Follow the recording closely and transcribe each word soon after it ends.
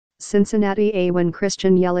Cincinnati A. When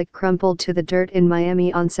Christian Yelich crumpled to the dirt in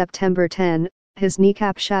Miami on September 10, his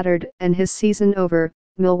kneecap shattered and his season over,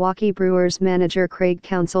 Milwaukee Brewers manager Craig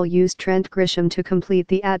Counsell used Trent Grisham to complete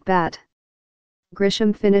the at-bat.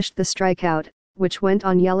 Grisham finished the strikeout, which went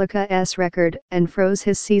on Yelich's record and froze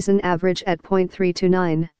his season average at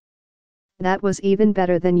 .329. That was even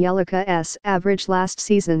better than Yelich's average last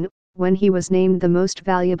season, when he was named the most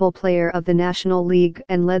valuable player of the National League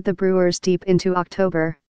and led the Brewers deep into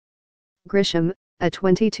October. Grisham, a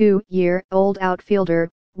 22-year-old outfielder,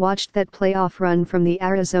 watched that playoff run from the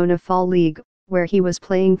Arizona Fall League, where he was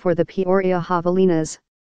playing for the Peoria Javelinas.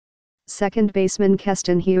 Second baseman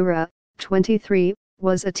Keston Hiura, 23,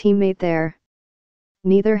 was a teammate there.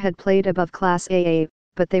 Neither had played above Class AA,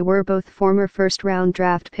 but they were both former first-round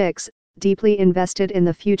draft picks, deeply invested in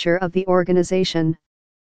the future of the organization.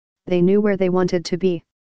 They knew where they wanted to be.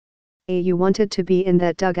 You wanted to be in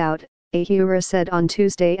that dugout, Hiura said on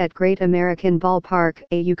Tuesday at Great American Ballpark.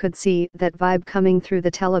 You could see that vibe coming through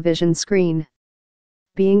the television screen.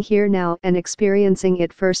 Being here now and experiencing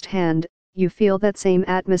it firsthand, you feel that same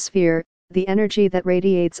atmosphere, the energy that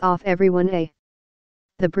radiates off everyone.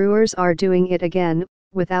 The Brewers are doing it again,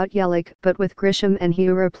 without Yelich but with Grisham and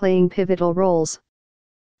Hiura playing pivotal roles.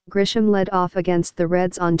 Grisham led off against the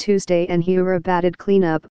Reds on Tuesday and Hiura batted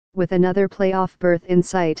cleanup, with another playoff berth in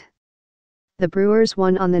sight. The Brewers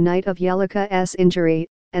won on the night of Yelich's injury,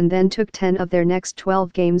 and then took 10 of their next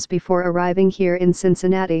 12 games before arriving here in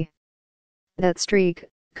Cincinnati. That streak,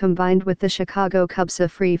 combined with the Chicago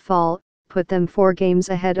Cubs' free fall, put them 4 games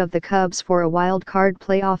ahead of the Cubs for a wild card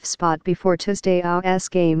playoff spot before Tuesday's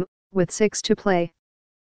game, with 6 to play.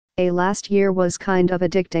 Last year was kind of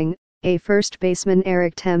addicting, first baseman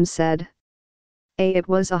Eric Thames said. It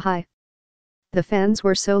was a high. The fans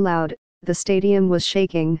were so loud, the stadium was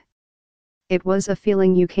shaking. It was a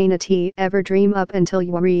feeling you can't ever dream up until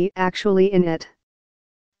you're actually in it.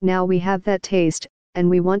 Now we have that taste, and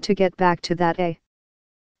we want to get back to that.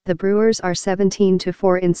 The Brewers are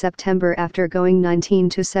 17-4 in September after going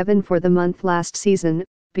 19-7 for the month last season,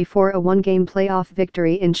 before a one-game playoff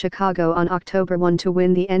victory in Chicago on October 1 to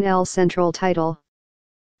win the NL Central title.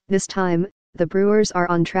 This time, the Brewers are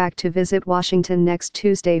on track to visit Washington next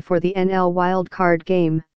Tuesday for the NL Wild Card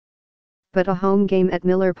game. But a home game at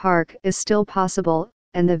Miller Park is still possible,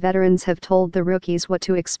 and the veterans have told the rookies what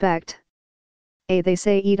to expect. They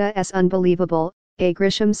say it's unbelievable,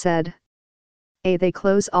 Grisham said. They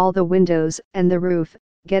close all the windows and the roof,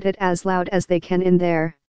 get it as loud as they can in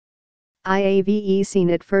there. I've seen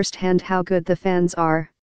it firsthand how good the fans are.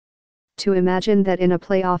 To imagine that in a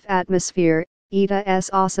playoff atmosphere, it's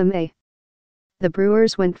awesome. The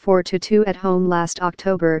Brewers went 4-2 at home last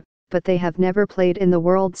October, but they have never played in the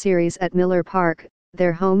World Series at Miller Park,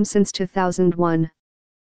 their home since 2001.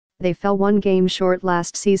 They fell one game short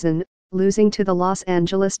last season, losing to the Los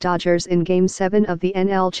Angeles Dodgers in Game 7 of the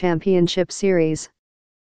NL Championship Series.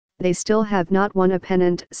 They still have not won a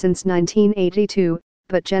pennant since 1982,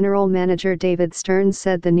 but General Manager David Stearns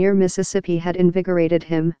said the near Mississippi had invigorated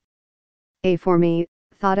him. For me,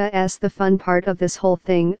 that's the fun part of this whole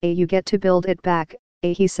thing. You get to build it back,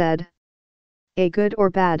 he said. Good or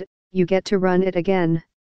bad, you get to run it again.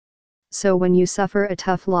 So when you suffer a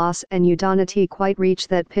tough loss and you don't quite reach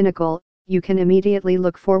that pinnacle, you can immediately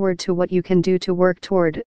look forward to what you can do to work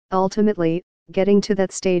toward, ultimately, getting to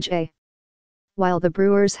that stage. While the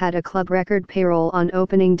Brewers had a club record payroll on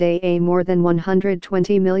opening day, more than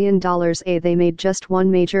 $120 million, they made just one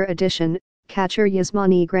major addition, catcher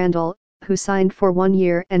Yasmani Grandal, who signed for 1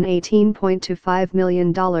 year and $18.25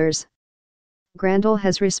 million. Grandal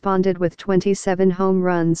has responded with 27 home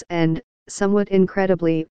runs and, somewhat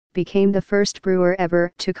incredibly, became the first Brewer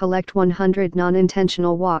ever to collect 100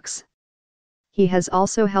 non-intentional walks. He has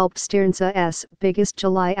also helped Stearns' biggest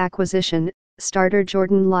July acquisition, starter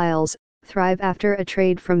Jordan Lyles, thrive after a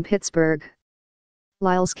trade from Pittsburgh.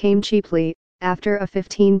 Lyles came cheaply, after a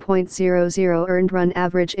 15.00 earned run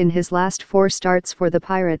average in his last 4 starts for the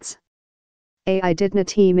Pirates. I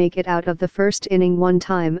didn't make it out of the first inning one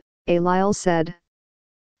time, Lyles said.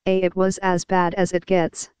 It was as bad as it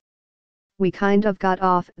gets. We kind of got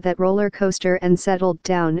off that roller coaster and settled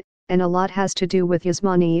down, and a lot has to do with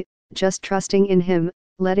Yasmani, just trusting in him,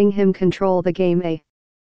 letting him control the game.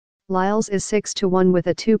 Lyles is 6-1 with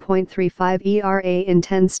a 2.35 ERA in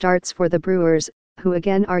 10 starts for the Brewers, who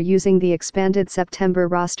again are using the expanded September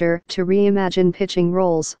roster to reimagine pitching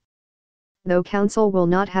roles. Though Counsell will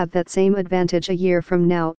not have that same advantage a year from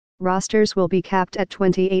now, rosters will be capped at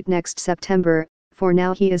 28 next September. For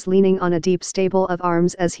now he is leaning on a deep stable of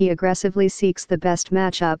arms as he aggressively seeks the best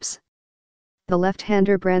matchups. The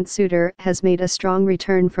left-hander Brent Suter has made a strong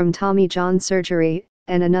return from Tommy John surgery,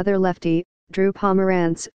 and another lefty, Drew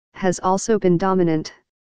Pomerantz, has also been dominant.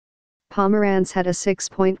 Pomerantz had a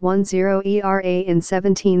 6.10 ERA in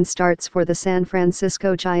 17 starts for the San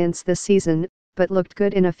Francisco Giants this season, but looked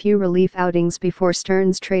good in a few relief outings before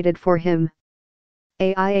Stearns traded for him.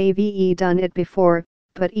 "I've done it before,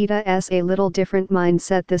 but it's a little different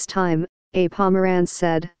mindset this time," Pomerantz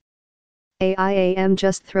said. "I am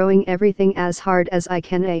just throwing everything as hard as I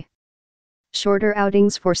can. Shorter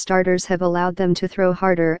outings for starters have allowed them to throw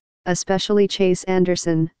harder, especially Chase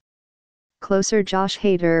Anderson." Closer Josh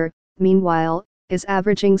Hader, meanwhile, is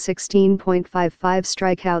averaging 16.55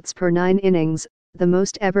 strikeouts per 9 innings, the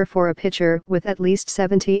most ever for a pitcher with at least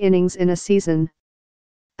 70 innings in a season.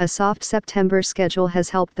 A soft September schedule has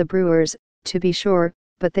helped the Brewers, to be sure,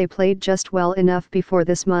 but they played just well enough before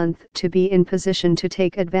this month to be in position to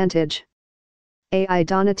take advantage.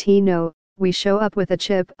 Donatino, "We show up with a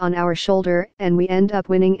chip on our shoulder and we end up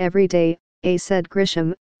winning every day," said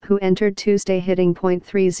Grisham, who entered Tuesday hitting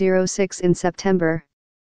 .306 in September.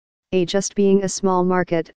 "Just being a small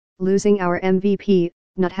market, losing our MVP,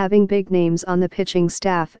 not having big names on the pitching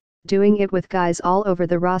staff, doing it with guys all over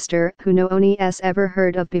the roster who no one ever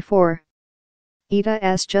heard of before.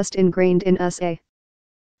 It's just ingrained in us.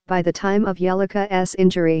 By the time of Yelich's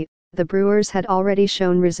injury, the Brewers had already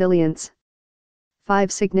shown resilience.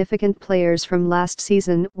 5 significant players from last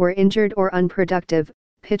season were injured or unproductive.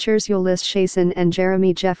 Pitchers Ulysses Chasen and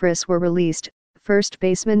Jeremy Jeffress were released, first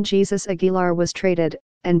baseman Jesus Aguilar was traded,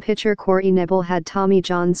 and pitcher Corey Knebel had Tommy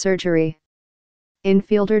John surgery.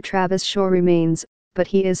 Infielder Travis Shaw remains, but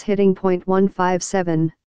he is hitting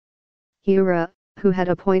 .157. Hiura, who had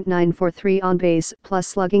a .943 on-base plus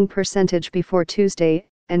slugging percentage before Tuesday,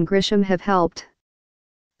 and Grisham have helped.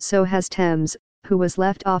 So has Thames, who was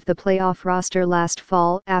left off the playoff roster last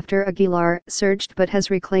fall after Aguilar surged but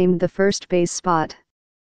has reclaimed the first base spot.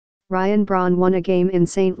 Ryan Braun won a game in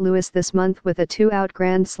St. Louis this month with a 2-out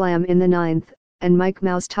grand slam in the 9th, and Mike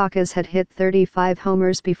Moustakas had hit 35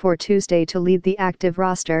 homers before Tuesday to lead the active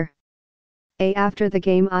roster. After the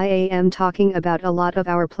game, "I am talking about a lot of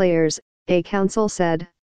our players," Counsell said.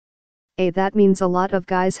 "That means a lot of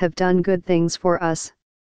guys have done good things for us.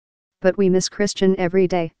 But we miss Christian every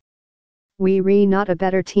day. We're not a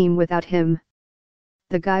better team without him.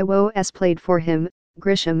 The guy who's played for him,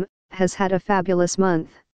 Grisham, has had a fabulous month.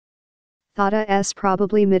 Thought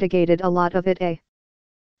probably mitigated a lot of it.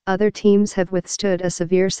 Other teams have withstood a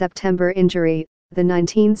severe September injury. The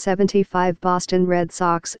 1975 Boston Red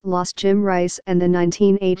Sox lost Jim Rice and the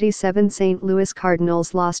 1987 St. Louis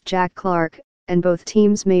Cardinals lost Jack Clark, and both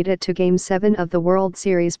teams made it to Game 7 of the World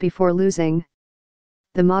Series before losing.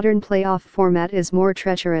 The modern playoff format is more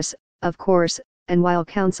treacherous, of course, and while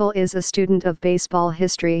Counsell is a student of baseball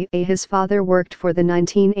history, his father worked for the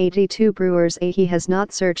 1982 Brewers. He has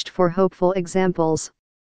not searched for hopeful examples.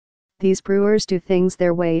 These Brewers do things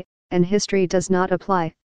their way, and history does not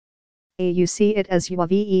apply. You see it as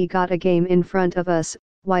you've got a game in front of us,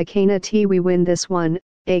 why can't we win this one,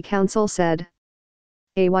 Counsell said.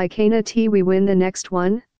 Why can't we win the next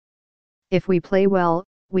one? If we play well,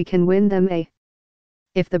 we can win them.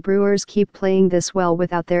 If the Brewers keep playing this well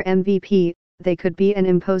without their MVP, they could be an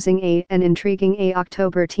imposing and intriguing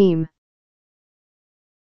October team.